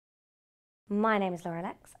My name is Laura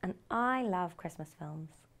Lexx and I love Christmas films.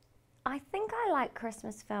 I think I like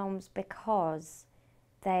Christmas films because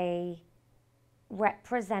they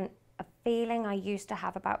represent a feeling I used to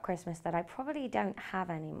have about Christmas that I probably don't have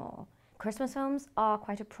anymore. Christmas films are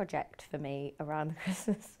quite a project for me around the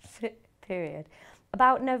Christmas period.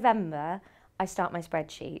 About November, I start my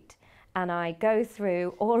spreadsheet and I go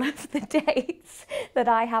through all of the dates that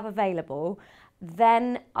I have available.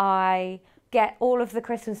 Then I get all of the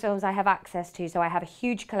Christmas films I have access to. So I have a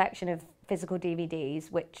huge collection of physical DVDs,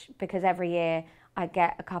 because every year I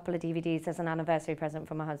get a couple of DVDs as an anniversary present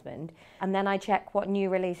from my husband. And then I check what new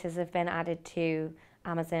releases have been added to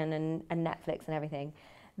Amazon and Netflix and everything.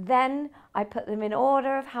 Then I put them in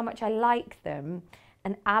order of how much I like them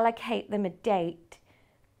and allocate them a date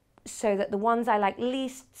so that the ones I like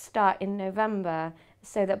least start in November,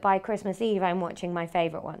 so that by Christmas Eve I'm watching my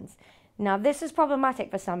favourite ones. Now this is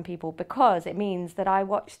problematic for some people because it means that I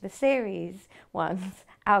watch the series ones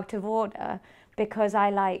out of order because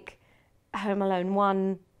I like Home Alone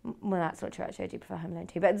 1, well that's not true, actually I do prefer Home Alone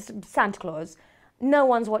 2, but it's Santa Claus. No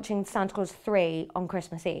one's watching Santa Claus 3 on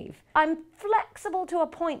Christmas Eve. I'm flexible to a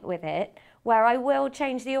point with it where I will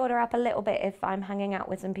change the order up a little bit if I'm hanging out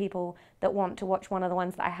with some people that want to watch one of the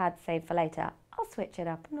ones that I had saved for later. I'll switch it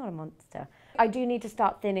up, I'm not a monster. I do need to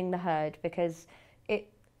start thinning the herd because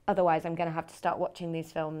otherwise I'm going to have to start watching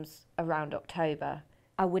these films around October.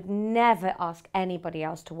 I would never ask anybody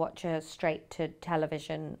else to watch a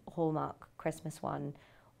straight-to-television Hallmark Christmas one.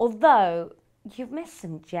 Although, you've missed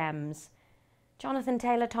some gems. Jonathan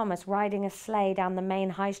Taylor Thomas riding a sleigh down the main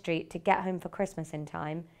high street to get home for Christmas in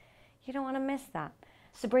time. You don't want to miss that.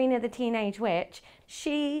 Sabrina the Teenage Witch,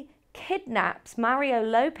 she kidnaps Mario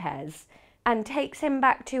Lopez and takes him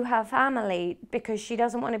back to her family because she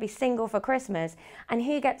doesn't want to be single for Christmas, and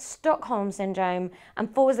he gets Stockholm syndrome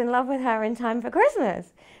and falls in love with her in time for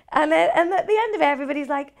Christmas. And at the end of it, everybody's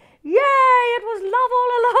like, yay, it was love all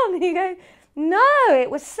along. And you go, no, it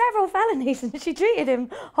was several felonies and she treated him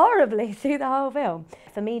horribly through the whole film.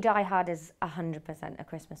 For me, Die Hard is 100% a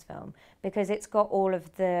Christmas film because it's got all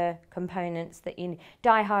of the components that you need.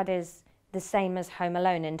 Die Hard is the same as Home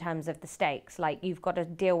Alone in terms of the stakes. Like, you've got to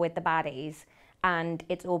deal with the baddies and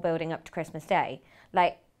it's all building up to Christmas Day.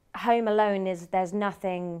 Like, Home Alone there's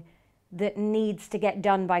nothing that needs to get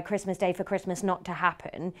done by Christmas Day for Christmas not to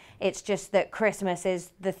happen. It's just that Christmas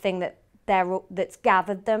is the thing that's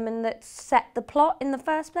gathered them and that's set the plot in the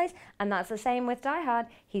first place. And that's the same with Die Hard.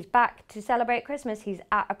 He's back to celebrate Christmas. He's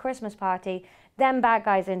at a Christmas party. Then bad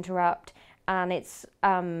guys interrupt and it's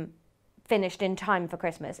finished in time for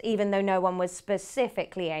Christmas, even though no one was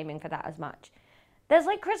specifically aiming for that as much. There's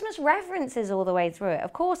like Christmas references all the way through it.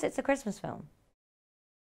 Of course it's a Christmas film.